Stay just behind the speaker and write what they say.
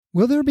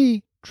Will there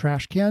be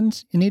trash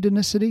cans in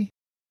Edenicity?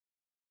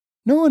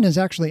 No one has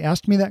actually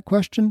asked me that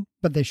question,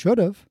 but they should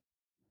have.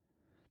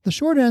 The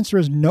short answer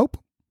is nope,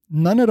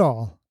 none at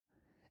all.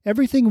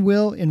 Everything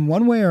will, in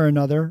one way or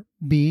another,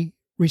 be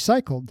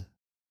recycled.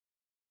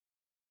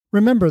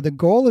 Remember, the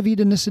goal of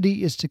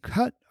Edenicity is to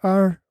cut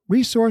our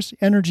resource,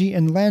 energy,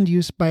 and land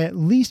use by at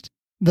least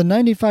the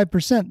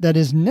 95% that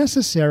is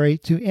necessary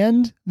to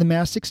end the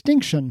mass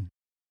extinction.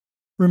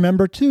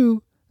 Remember,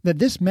 too, that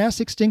this mass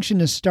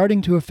extinction is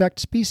starting to affect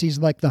species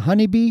like the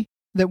honeybee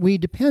that we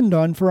depend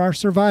on for our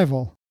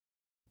survival.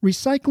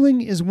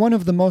 Recycling is one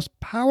of the most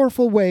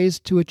powerful ways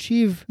to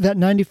achieve that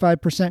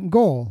 95%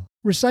 goal.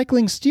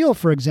 Recycling steel,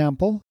 for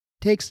example,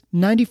 takes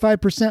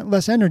 95%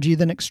 less energy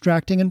than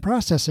extracting and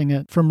processing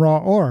it from raw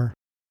ore.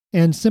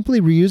 And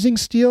simply reusing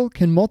steel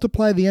can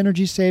multiply the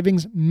energy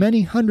savings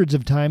many hundreds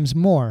of times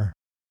more.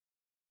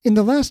 In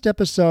the last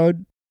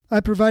episode, I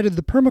provided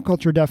the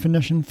permaculture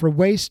definition for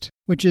waste,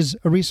 which is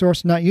a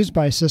resource not used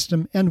by a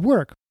system, and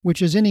work,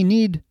 which is any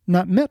need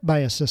not met by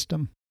a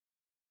system.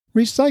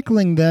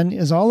 Recycling, then,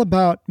 is all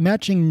about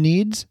matching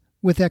needs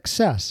with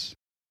excess.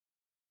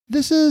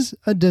 This is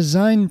a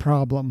design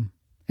problem,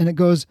 and it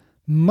goes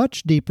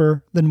much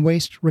deeper than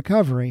waste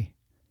recovery.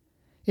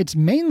 It's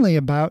mainly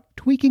about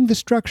tweaking the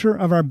structure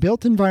of our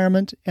built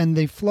environment and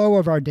the flow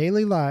of our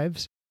daily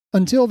lives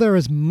until there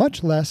is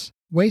much less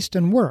waste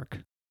and work.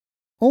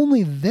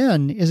 Only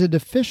then is it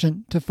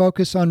efficient to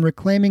focus on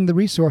reclaiming the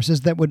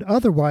resources that would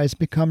otherwise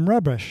become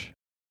rubbish.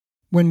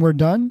 When we're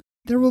done,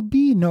 there will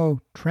be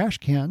no trash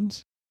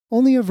cans,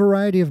 only a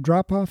variety of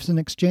drop-offs and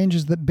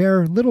exchanges that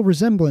bear little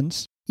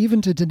resemblance even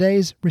to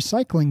today's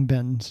recycling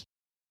bins.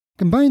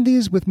 Combine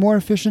these with more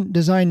efficient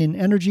design in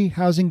energy,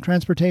 housing,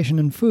 transportation,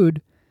 and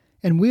food,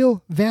 and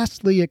we'll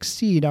vastly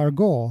exceed our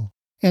goal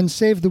and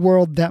save the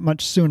world that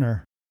much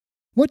sooner.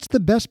 What's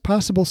the best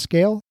possible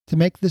scale to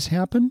make this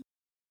happen?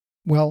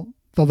 Well,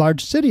 the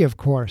large city, of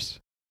course.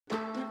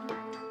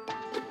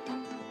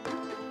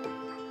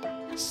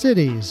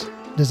 Cities,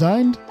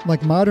 designed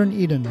like modern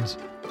Edens,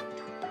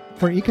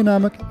 for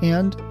economic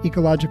and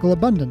ecological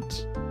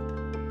abundance.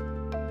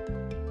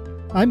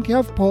 I'm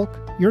Kev Polk,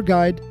 your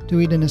guide to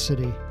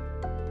Edenicity.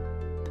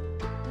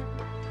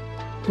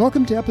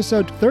 Welcome to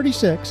episode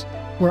 36,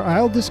 where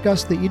I'll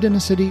discuss the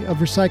Edenicity of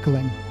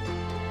recycling.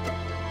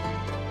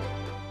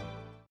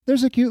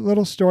 There's a cute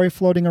little story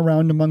floating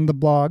around among the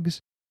blogs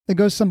that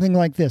goes something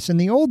like this. In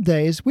the old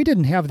days, we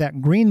didn't have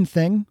that green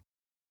thing.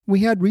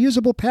 We had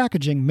reusable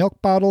packaging,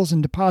 milk bottles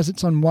and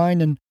deposits on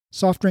wine and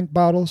soft drink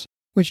bottles,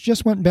 which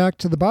just went back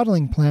to the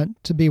bottling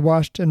plant to be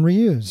washed and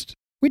reused.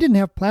 We didn't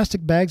have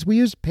plastic bags. We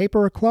used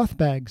paper or cloth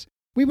bags.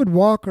 We would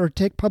walk or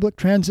take public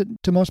transit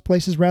to most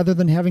places rather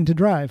than having to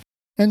drive,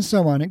 and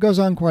so on. It goes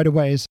on quite a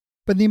ways.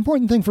 But the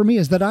important thing for me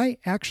is that I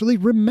actually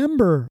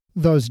remember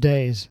those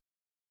days.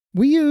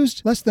 We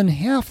used less than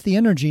half the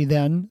energy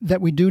then that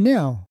we do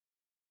now.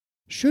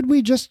 Should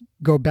we just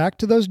go back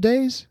to those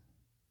days?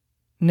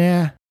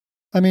 Nah.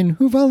 I mean,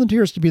 who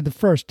volunteers to be the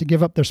first to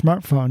give up their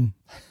smartphone?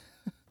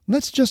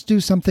 Let's just do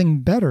something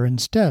better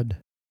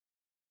instead.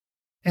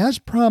 As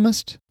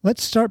promised,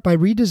 let's start by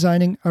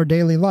redesigning our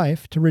daily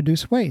life to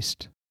reduce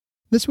waste.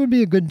 This would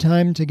be a good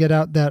time to get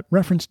out that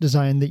reference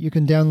design that you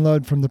can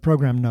download from the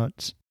program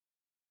notes.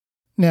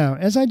 Now,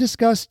 as I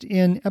discussed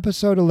in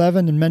episode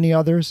 11 and many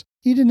others,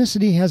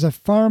 Edenicity has a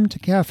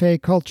farm-to-cafe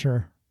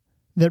culture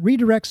that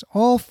redirects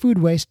all food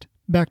waste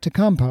back to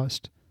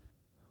compost,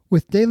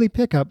 with daily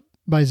pickup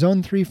by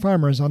Zone 3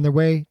 farmers on their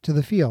way to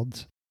the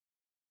fields.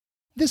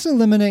 This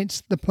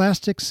eliminates the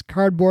plastics,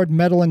 cardboard,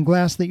 metal, and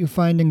glass that you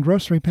find in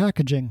grocery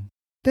packaging.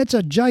 That's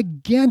a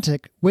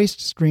gigantic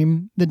waste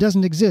stream that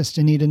doesn't exist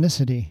in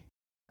Edenicity.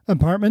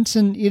 Apartments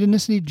in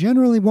Edenicity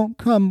generally won't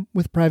come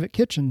with private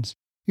kitchens.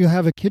 You'll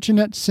have a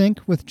kitchenette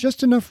sink with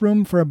just enough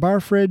room for a bar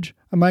fridge,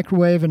 a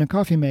microwave, and a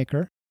coffee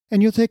maker,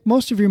 and you'll take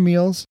most of your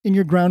meals in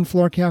your ground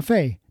floor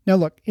cafe. Now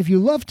look, if you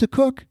love to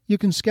cook, you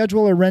can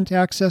schedule or rent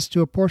access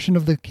to a portion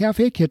of the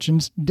cafe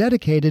kitchens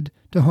dedicated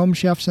to home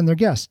chefs and their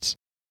guests.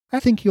 I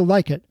think you'll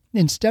like it.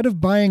 Instead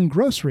of buying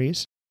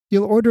groceries,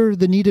 you'll order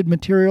the needed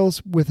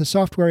materials with a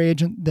software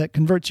agent that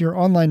converts your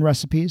online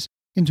recipes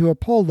into a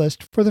pull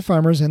list for the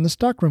farmers and the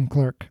stockroom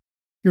clerk.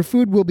 Your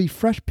food will be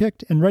fresh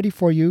picked and ready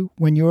for you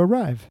when you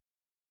arrive.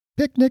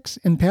 Picnics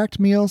and packed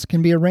meals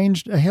can be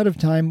arranged ahead of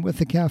time with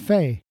the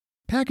cafe.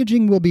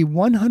 Packaging will be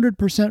 100%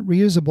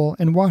 reusable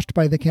and washed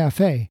by the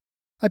cafe.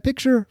 I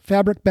picture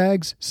fabric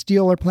bags,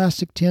 steel or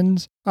plastic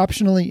tins,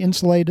 optionally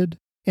insulated,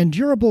 and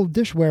durable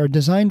dishware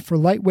designed for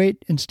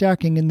lightweight and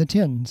stacking in the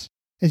tins.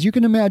 As you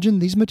can imagine,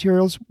 these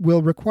materials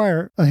will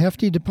require a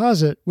hefty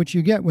deposit, which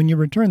you get when you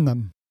return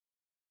them.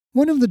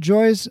 One of the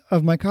joys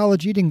of my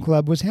college eating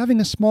club was having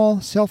a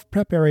small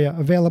self-prep area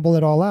available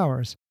at all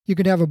hours. You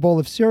could have a bowl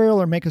of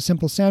cereal or make a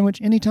simple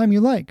sandwich anytime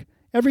you like.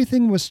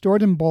 Everything was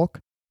stored in bulk,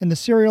 and the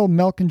cereal,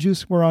 milk, and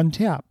juice were on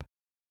tap.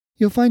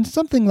 You'll find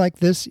something like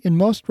this in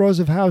most rows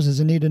of houses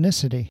in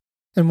Edenicity.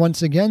 And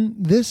once again,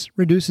 this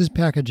reduces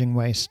packaging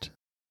waste.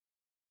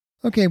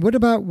 Okay, what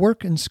about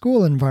work and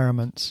school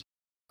environments?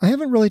 I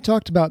haven't really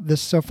talked about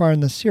this so far in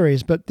the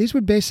series, but these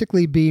would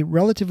basically be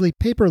relatively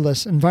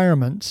paperless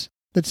environments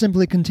that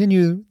simply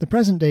continue the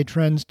present-day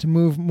trends to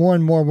move more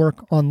and more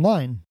work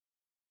online.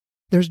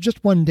 There's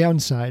just one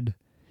downside.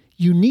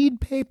 You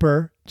need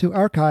paper to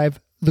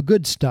archive the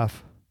good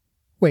stuff.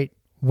 Wait,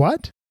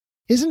 what?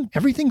 Isn't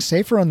everything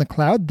safer on the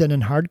cloud than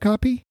in hard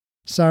copy?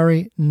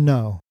 Sorry,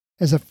 no.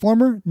 As a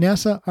former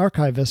NASA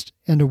archivist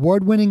and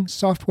award-winning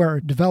software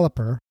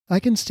developer,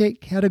 I can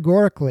state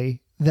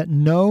categorically that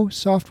no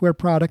software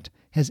product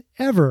has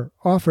ever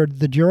offered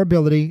the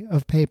durability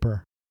of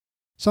paper.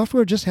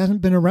 Software just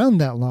hasn't been around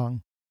that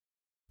long.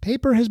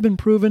 Paper has been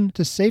proven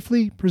to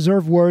safely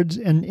preserve words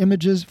and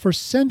images for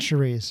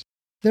centuries.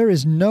 There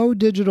is no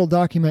digital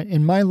document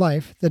in my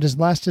life that has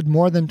lasted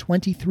more than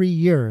 23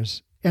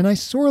 years, and I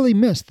sorely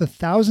miss the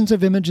thousands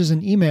of images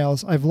and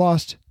emails I've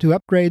lost to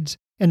upgrades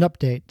and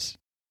updates.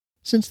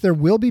 Since there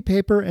will be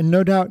paper and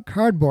no doubt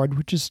cardboard,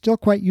 which is still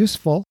quite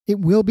useful, it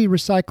will be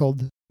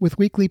recycled, with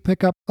weekly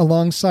pickup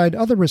alongside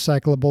other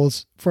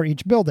recyclables for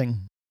each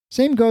building.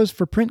 Same goes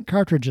for print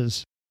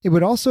cartridges. It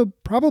would also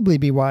probably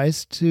be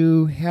wise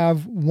to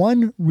have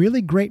one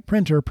really great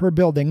printer per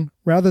building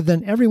rather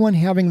than everyone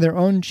having their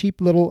own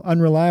cheap little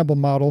unreliable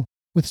model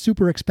with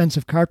super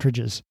expensive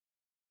cartridges.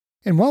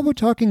 And while we're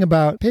talking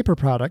about paper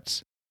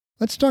products,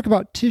 let's talk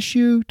about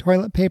tissue,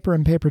 toilet paper,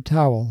 and paper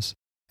towels.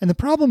 And the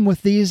problem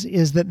with these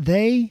is that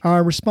they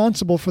are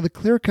responsible for the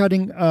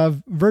clear-cutting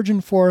of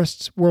virgin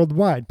forests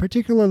worldwide,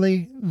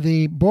 particularly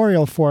the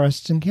boreal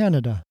forests in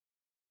Canada.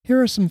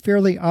 Here are some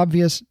fairly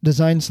obvious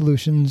design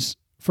solutions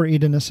for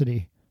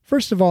Edenicity.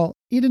 First of all,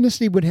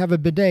 Edenicity would have a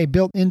bidet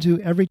built into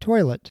every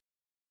toilet.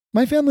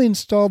 My family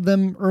installed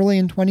them early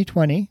in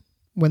 2020,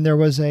 when there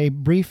was a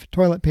brief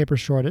toilet paper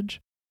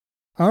shortage.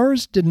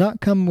 Ours did not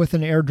come with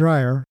an air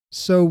dryer,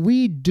 so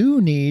we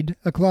do need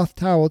a cloth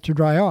towel to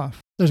dry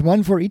off. There's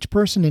one for each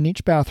person in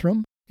each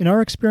bathroom. In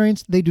our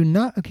experience, they do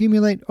not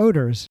accumulate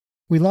odors.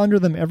 We launder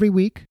them every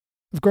week.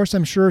 Of course,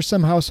 I'm sure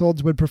some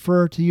households would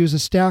prefer to use a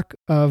stack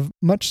of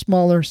much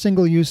smaller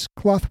single-use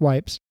cloth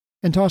wipes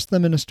and toss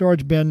them in a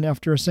storage bin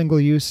after a single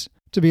use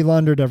to be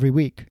laundered every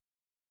week.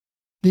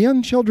 The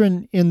young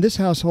children in this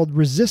household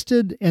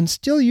resisted and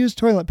still use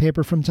toilet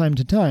paper from time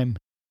to time.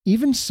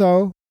 Even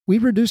so, we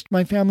reduced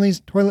my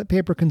family's toilet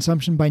paper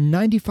consumption by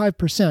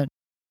 95%,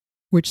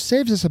 which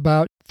saves us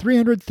about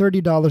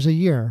 $330 a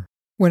year.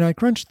 When I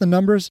crunched the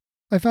numbers,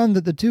 I found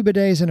that the two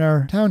bidets in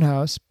our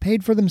townhouse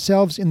paid for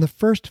themselves in the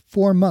first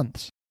 4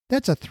 months.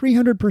 That's a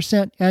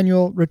 300%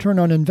 annual return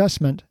on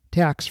investment,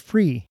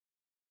 tax-free.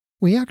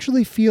 We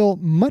actually feel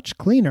much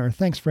cleaner,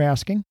 thanks for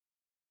asking.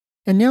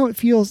 And now it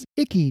feels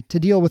icky to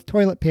deal with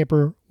toilet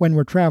paper when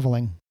we're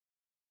traveling.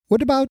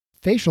 What about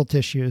facial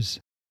tissues?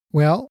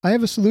 Well, I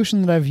have a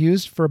solution that I've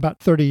used for about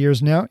 30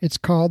 years now. It's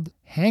called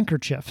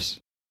handkerchiefs.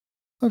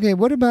 Okay,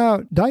 what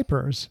about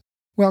diapers?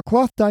 Well,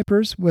 cloth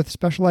diapers with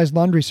specialized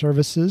laundry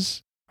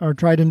services are a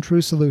tried and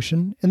true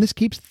solution, and this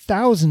keeps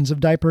thousands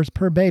of diapers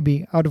per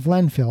baby out of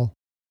landfill.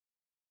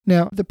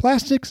 Now, the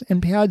plastics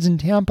and pads and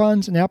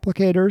tampons and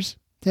applicators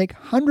take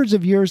hundreds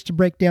of years to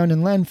break down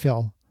in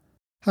landfill.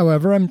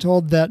 However, I'm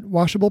told that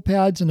washable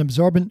pads and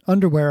absorbent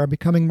underwear are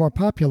becoming more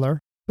popular,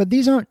 but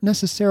these aren't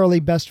necessarily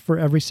best for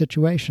every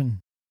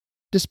situation.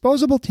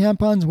 Disposable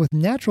tampons with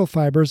natural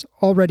fibers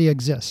already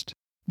exist.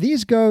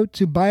 These go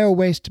to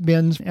bio-waste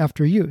bins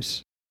after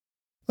use.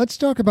 Let's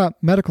talk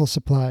about medical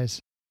supplies.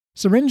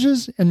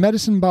 Syringes and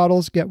medicine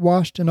bottles get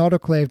washed and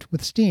autoclaved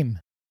with steam.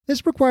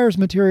 This requires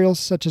materials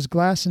such as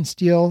glass and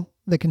steel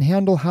that can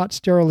handle hot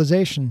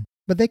sterilization,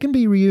 but they can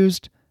be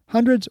reused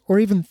hundreds or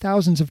even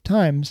thousands of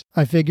times,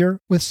 I figure,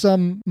 with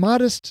some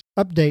modest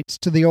updates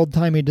to the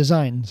old-timey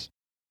designs.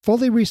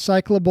 Fully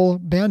recyclable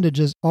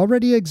bandages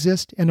already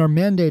exist and are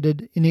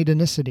mandated in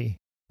Edenicity.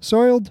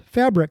 Soiled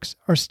fabrics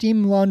are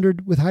steam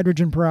laundered with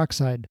hydrogen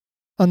peroxide.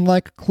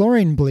 Unlike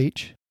chlorine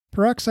bleach,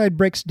 peroxide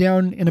breaks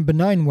down in a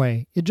benign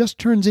way. It just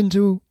turns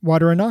into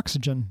water and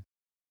oxygen.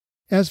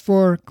 As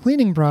for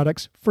cleaning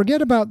products,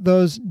 forget about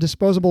those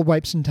disposable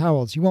wipes and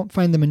towels. You won't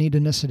find them in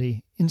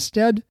Edenicity.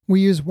 Instead,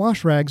 we use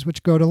wash rags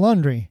which go to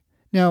laundry.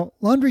 Now,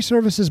 laundry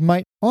services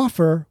might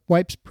offer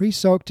wipes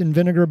pre-soaked in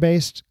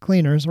vinegar-based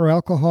cleaners or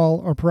alcohol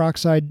or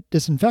peroxide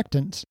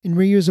disinfectants in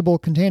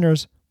reusable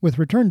containers with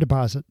return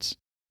deposits.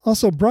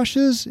 Also,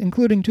 brushes,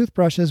 including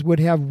toothbrushes, would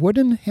have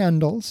wooden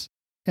handles,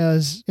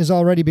 as is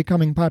already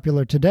becoming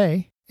popular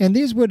today, and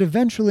these would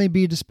eventually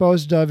be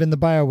disposed of in the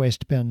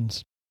bio-waste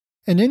bins.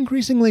 An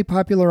increasingly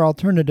popular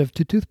alternative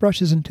to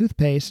toothbrushes and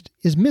toothpaste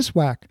is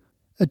miswak,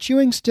 a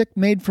chewing stick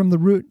made from the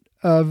root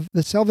of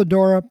the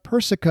Salvadora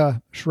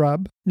persica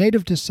shrub,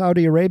 native to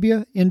Saudi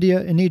Arabia, India,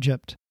 and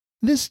Egypt.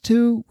 This,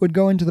 too, would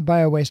go into the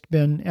bio-waste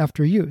bin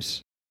after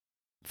use.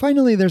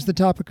 Finally, there's the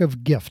topic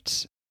of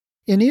gifts.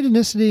 In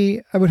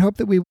Edenicity, I would hope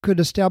that we could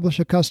establish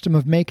a custom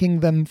of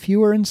making them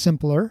fewer and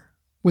simpler,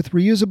 with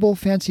reusable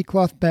fancy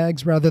cloth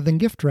bags rather than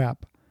gift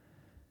wrap.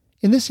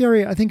 In this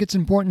area, I think it's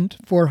important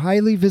for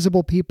highly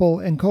visible people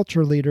and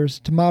culture leaders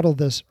to model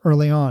this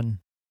early on.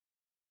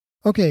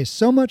 Okay,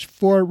 so much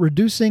for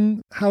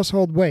reducing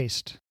household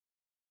waste.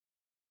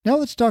 Now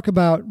let's talk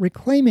about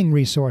reclaiming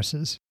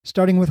resources,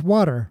 starting with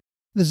water.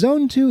 The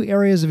Zone 2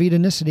 areas of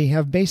Edenicity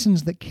have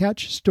basins that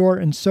catch, store,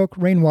 and soak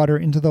rainwater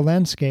into the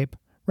landscape,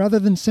 rather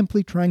than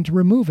simply trying to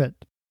remove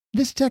it.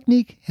 This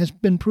technique has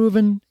been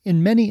proven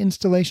in many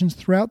installations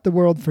throughout the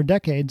world for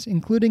decades,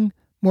 including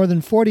more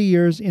than 40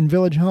 years in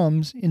Village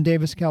Homes in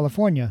Davis,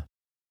 California.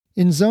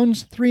 In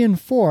Zones 3 and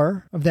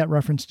 4 of that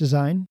reference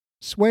design,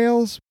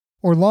 swales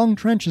or long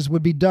trenches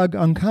would be dug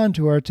on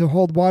contour to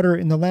hold water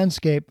in the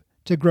landscape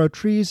to grow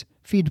trees,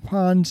 feed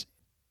ponds,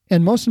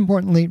 and most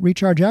importantly,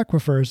 recharge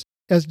aquifers,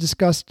 as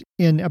discussed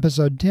in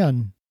Episode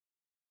 10.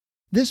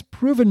 This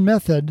proven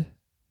method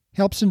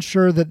helps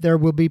ensure that there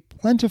will be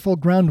plentiful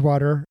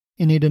groundwater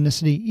in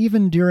Edenicity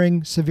even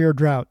during severe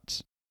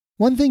droughts.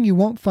 One thing you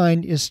won't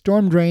find is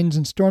storm drains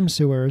and storm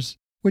sewers,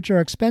 which are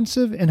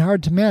expensive and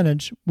hard to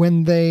manage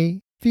when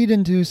they feed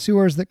into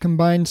sewers that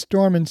combine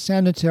storm and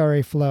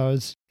sanitary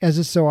flows, as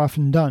is so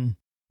often done.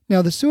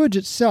 Now, the sewage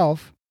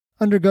itself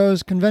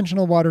undergoes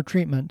conventional water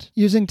treatment,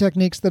 using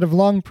techniques that have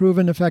long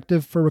proven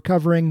effective for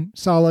recovering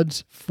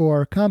solids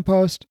for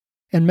compost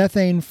and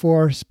methane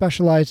for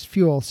specialized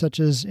fuel, such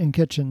as in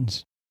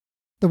kitchens.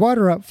 The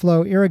water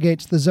outflow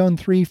irrigates the Zone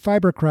 3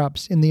 fiber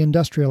crops in the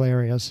industrial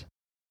areas.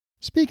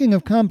 Speaking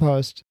of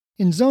compost,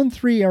 in Zone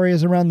 3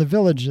 areas around the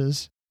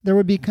villages, there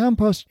would be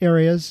compost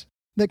areas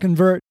that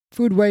convert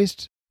food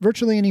waste,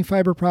 virtually any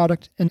fiber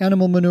product, and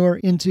animal manure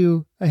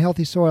into a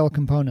healthy soil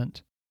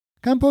component.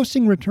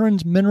 Composting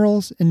returns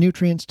minerals and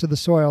nutrients to the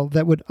soil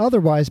that would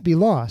otherwise be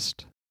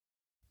lost.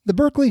 The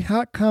Berkeley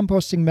hot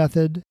composting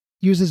method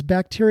uses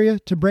bacteria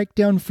to break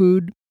down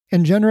food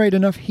and generate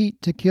enough heat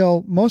to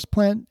kill most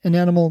plant and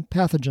animal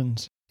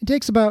pathogens. It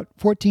takes about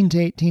 14 to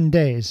 18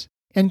 days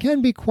and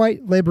can be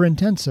quite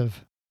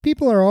labor-intensive.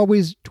 People are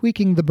always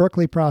tweaking the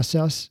Berkeley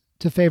process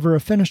to favor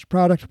a finished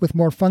product with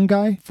more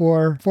fungi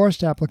for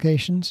forest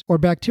applications or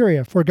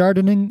bacteria for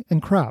gardening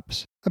and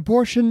crops. A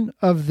portion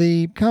of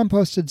the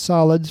composted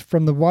solids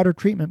from the water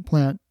treatment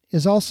plant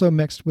is also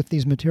mixed with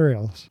these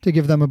materials to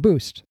give them a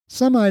boost.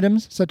 Some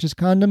items, such as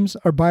condoms,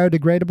 are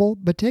biodegradable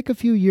but take a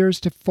few years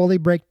to fully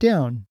break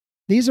down.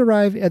 These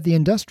arrive at the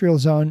industrial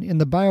zone in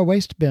the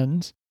bio-waste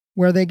bins,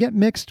 where they get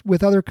mixed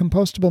with other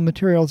compostable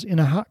materials in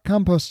a hot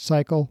compost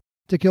cycle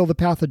to kill the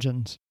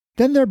pathogens.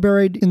 Then they're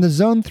buried in the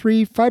Zone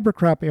 3 fiber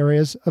crop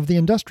areas of the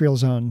industrial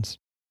zones.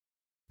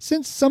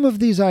 Since some of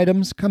these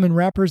items come in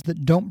wrappers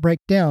that don't break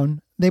down,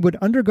 they would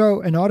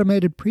undergo an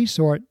automated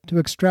pre-sort to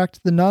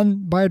extract the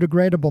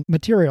non-biodegradable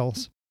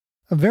materials.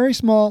 A very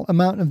small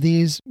amount of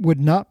these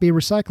would not be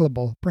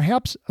recyclable,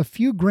 perhaps a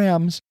few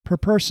grams per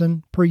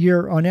person per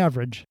year on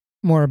average.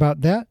 More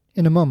about that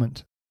in a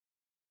moment.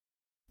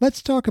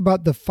 Let's talk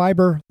about the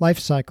fiber life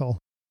cycle.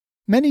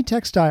 Many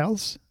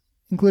textiles,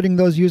 including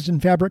those used in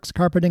fabrics,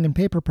 carpeting, and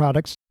paper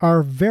products,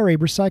 are very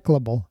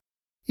recyclable.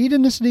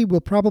 Edenicity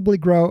will probably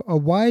grow a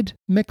wide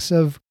mix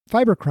of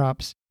fiber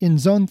crops in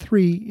Zone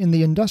 3 in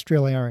the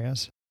industrial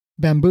areas.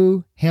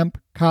 Bamboo, hemp,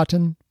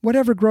 cotton,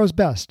 whatever grows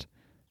best,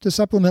 to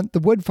supplement the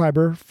wood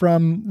fiber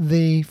from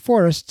the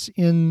forests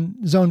in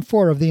Zone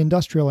 4 of the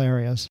industrial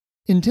areas.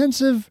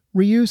 Intensive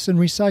reuse and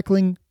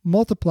recycling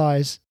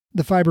multiplies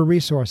the fiber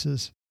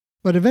resources,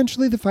 but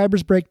eventually the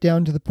fibers break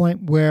down to the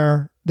point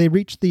where they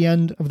reach the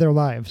end of their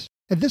lives.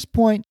 At this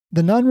point,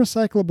 the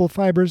non-recyclable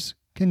fibers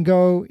can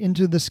go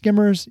into the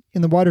skimmers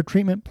in the water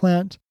treatment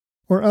plant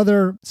or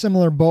other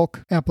similar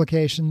bulk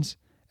applications,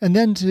 and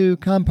then to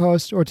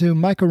compost or to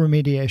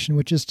mycoremediation,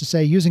 which is to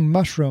say using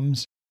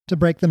mushrooms to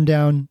break them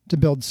down to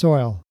build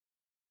soil.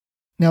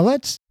 Now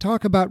let's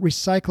talk about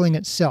recycling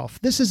itself.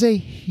 This is a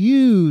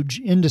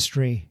huge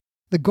industry.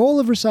 The goal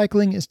of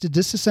recycling is to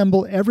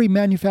disassemble every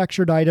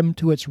manufactured item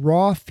to its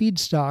raw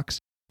feedstocks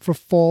for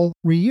full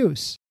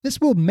reuse. This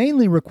will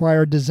mainly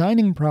require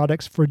designing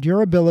products for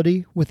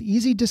durability with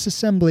easy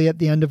disassembly at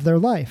the end of their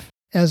life.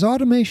 As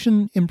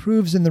automation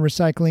improves in the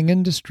recycling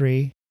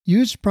industry,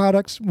 used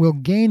products will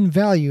gain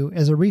value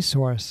as a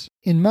resource.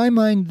 In my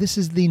mind, this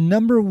is the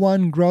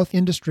 #1 growth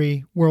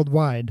industry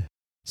worldwide.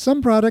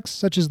 Some products,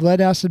 such as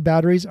lead-acid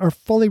batteries, are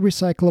fully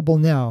recyclable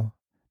now.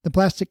 The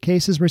plastic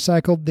case is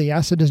recycled, the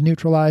acid is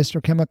neutralized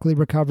or chemically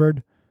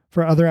recovered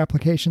for other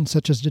applications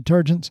such as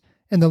detergents,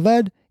 and the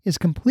lead is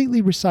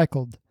completely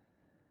recycled.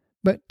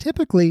 But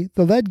typically,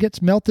 the lead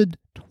gets melted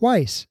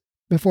twice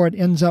before it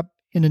ends up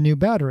in a new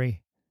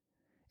battery.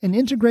 An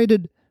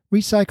integrated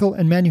recycle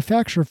and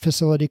manufacture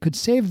facility could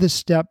save this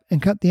step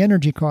and cut the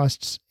energy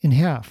costs in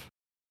half.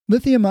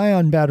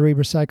 Lithium-ion battery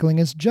recycling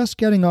is just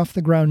getting off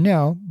the ground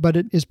now, but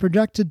it is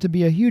projected to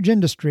be a huge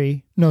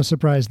industry, no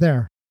surprise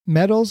there.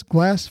 Metals,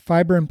 glass,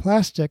 fiber, and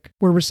plastic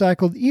were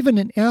recycled even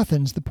in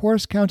Athens, the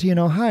poorest county in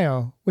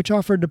Ohio, which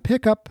offered a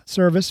pickup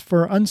service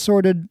for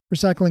unsorted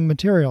recycling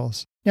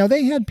materials. Now,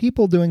 they had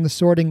people doing the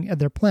sorting at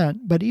their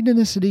plant, but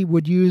Edenicity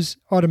would use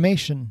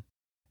automation.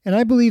 And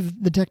I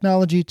believe the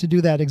technology to do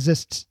that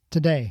exists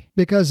today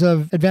because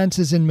of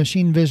advances in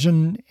machine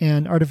vision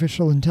and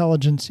artificial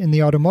intelligence in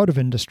the automotive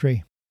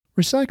industry.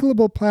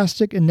 Recyclable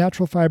plastic and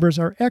natural fibers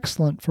are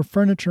excellent for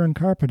furniture and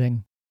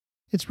carpeting.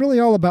 It's really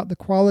all about the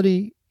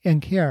quality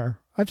and care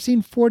I've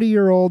seen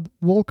 40-year-old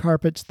wool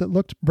carpets that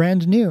looked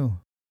brand new.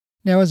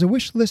 Now, as a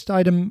wish list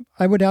item,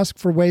 I would ask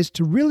for ways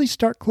to really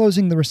start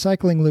closing the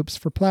recycling loops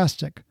for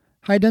plastic.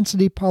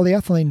 High-density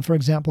polyethylene, for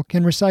example,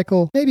 can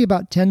recycle maybe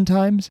about 10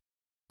 times.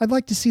 I'd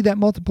like to see that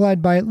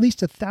multiplied by at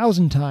least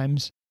 1,000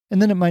 times,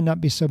 and then it might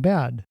not be so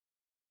bad.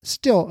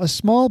 Still, a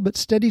small but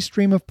steady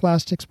stream of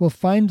plastics will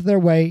find their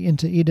way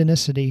into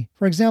Edenicity,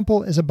 for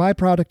example, as a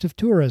byproduct of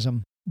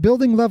tourism.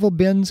 Building-level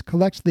bins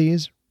collect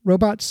these,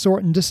 robots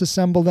sort and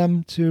disassemble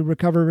them to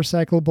recover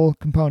recyclable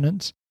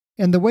components,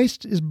 and the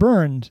waste is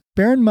burned.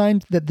 Bear in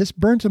mind that this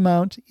burnt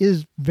amount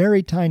is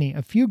very tiny,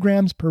 a few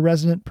grams per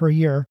resident per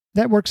year.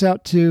 That works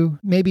out to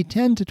maybe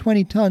 10 to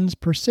 20 tons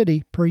per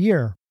city per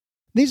year.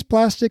 These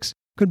plastics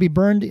could be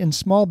burned in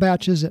small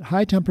batches at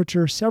high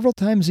temperature several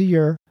times a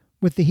year,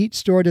 with the heat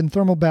stored in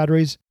thermal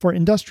batteries for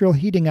industrial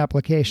heating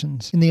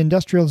applications in the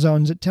industrial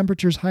zones at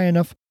temperatures high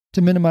enough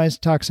to minimize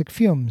toxic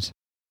fumes.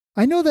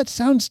 I know that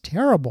sounds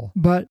terrible,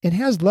 but it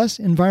has less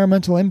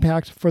environmental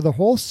impact for the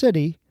whole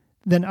city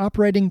than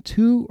operating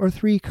 2 or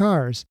 3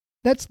 cars.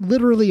 That's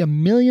literally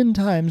 1 million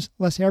times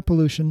less air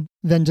pollution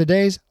than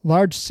today's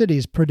large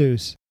cities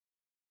produce.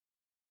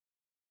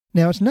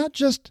 Now, it's not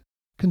just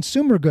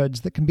consumer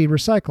goods that can be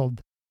recycled.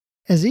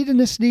 As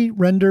Edenicity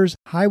renders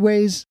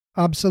highways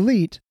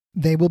obsolete,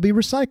 they will be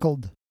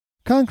recycled.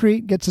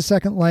 Concrete gets a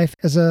second life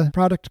as a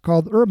product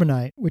called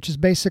Urbanite, which is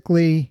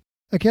basically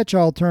a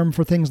catch-all term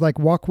for things like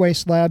walkway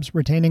slabs,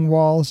 retaining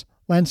walls,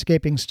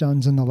 landscaping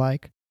stones, and the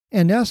like.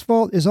 And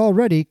asphalt is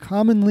already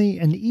commonly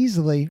and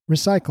easily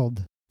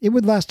recycled. It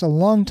would last a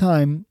long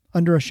time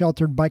under a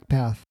sheltered bike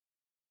path.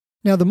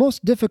 Now, the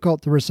most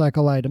difficult to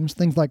recycle items,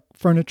 things like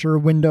furniture,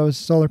 windows,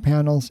 solar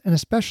panels, and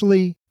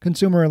especially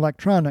consumer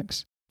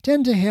electronics,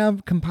 tend to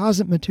have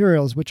composite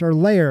materials which are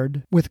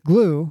layered with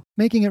glue,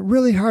 making it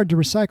really hard to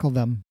recycle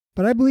them.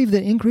 But I believe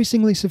that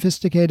increasingly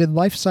sophisticated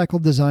life cycle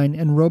design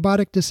and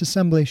robotic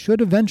disassembly should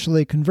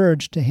eventually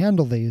converge to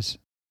handle these.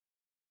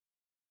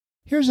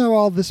 Here's how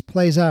all this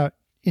plays out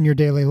in your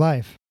daily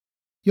life.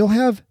 You'll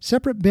have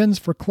separate bins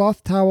for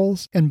cloth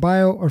towels and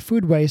bio or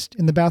food waste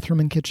in the bathroom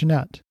and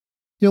kitchenette.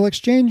 You'll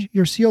exchange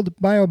your sealed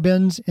bio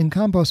bins and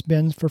compost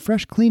bins for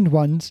fresh cleaned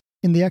ones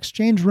in the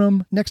exchange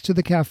room next to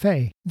the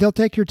cafe. They'll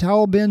take your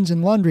towel bins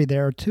and laundry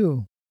there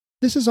too.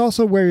 This is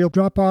also where you'll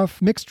drop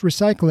off mixed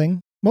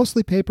recycling,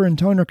 mostly paper and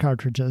toner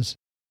cartridges.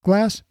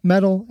 Glass,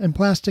 metal, and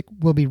plastic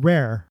will be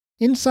rare.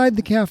 Inside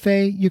the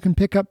cafe, you can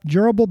pick up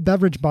durable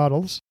beverage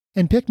bottles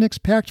and picnics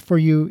packed for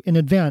you in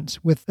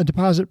advance with a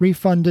deposit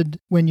refunded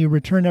when you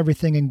return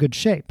everything in good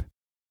shape.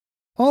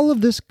 All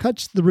of this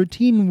cuts the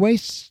routine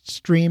waste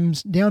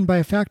streams down by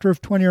a factor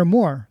of 20 or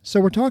more, so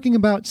we're talking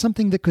about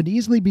something that could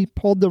easily be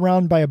pulled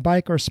around by a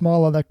bike or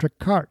small electric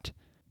cart.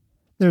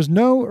 There's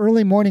no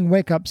early morning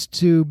wake-ups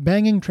to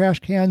banging trash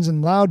cans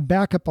and loud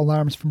backup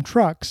alarms from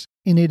trucks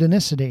in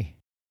Edenicity.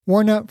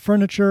 Worn-out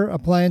furniture,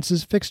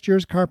 appliances,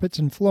 fixtures, carpets,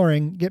 and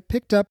flooring get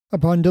picked up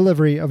upon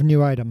delivery of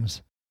new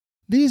items.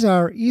 These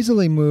are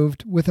easily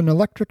moved with an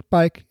electric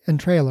bike and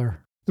trailer.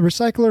 The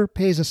recycler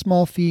pays a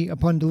small fee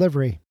upon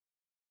delivery.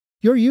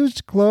 Your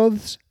used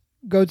clothes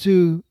go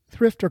to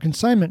thrift or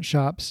consignment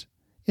shops,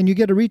 and you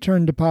get a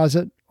return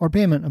deposit or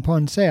payment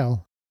upon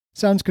sale.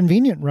 Sounds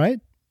convenient, right?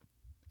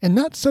 And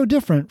not so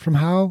different from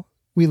how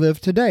we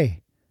live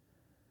today.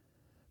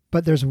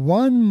 But there's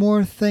one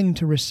more thing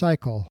to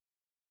recycle.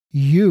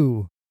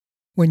 You.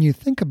 When you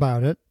think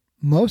about it,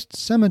 most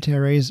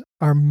cemeteries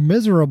are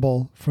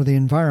miserable for the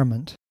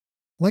environment,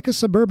 like a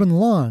suburban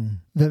lawn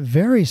that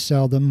very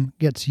seldom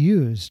gets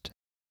used.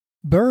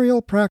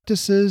 Burial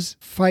practices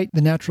fight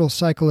the natural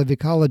cycle of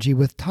ecology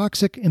with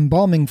toxic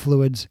embalming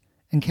fluids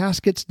and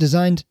caskets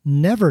designed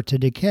never to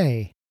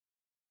decay.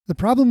 The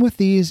problem with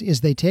these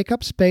is they take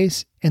up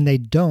space and they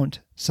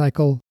don't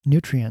cycle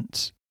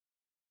nutrients.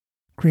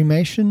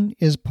 Cremation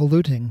is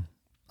polluting.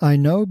 I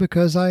know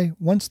because I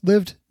once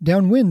lived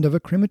downwind of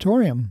a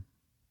crematorium.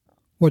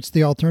 What's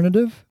the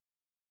alternative?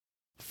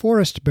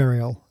 Forest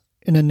burial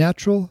in a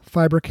natural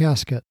fiber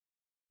casket.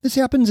 This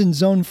happens in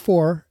Zone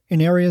 4 in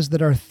areas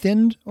that are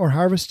thinned or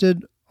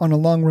harvested on a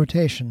long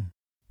rotation.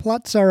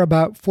 Plots are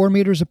about 4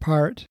 meters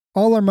apart,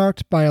 all are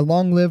marked by a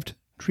long-lived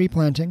tree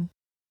planting,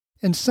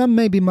 and some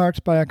may be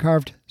marked by a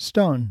carved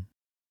stone.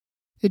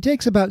 It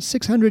takes about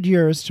 600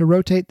 years to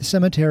rotate the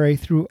cemetery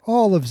through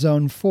all of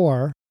Zone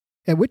 4,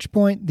 at which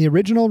point the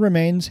original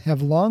remains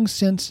have long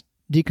since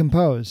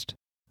decomposed,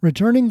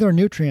 returning their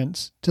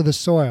nutrients to the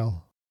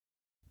soil.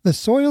 The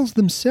soils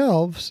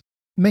themselves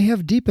may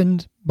have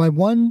deepened by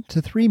 1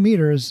 to 3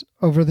 meters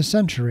over the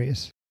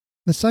centuries.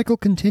 The cycle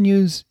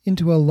continues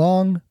into a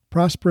long,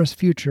 prosperous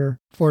future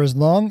for as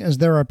long as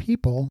there are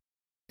people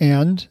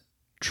and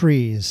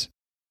trees.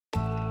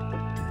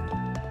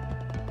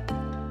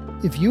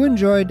 If you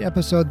enjoyed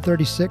episode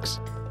 36,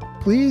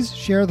 please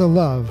share the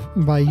love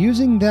by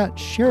using that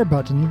share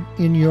button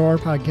in your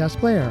podcast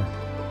player.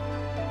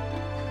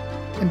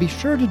 And be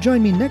sure to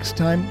join me next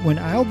time when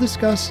I'll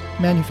discuss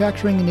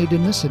manufacturing in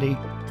Edenicity,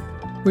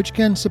 which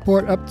can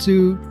support up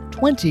to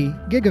 20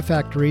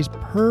 gigafactories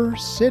per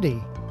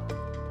city.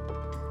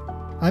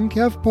 I'm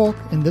Kev Polk,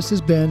 and this has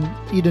been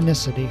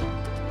Edenicity.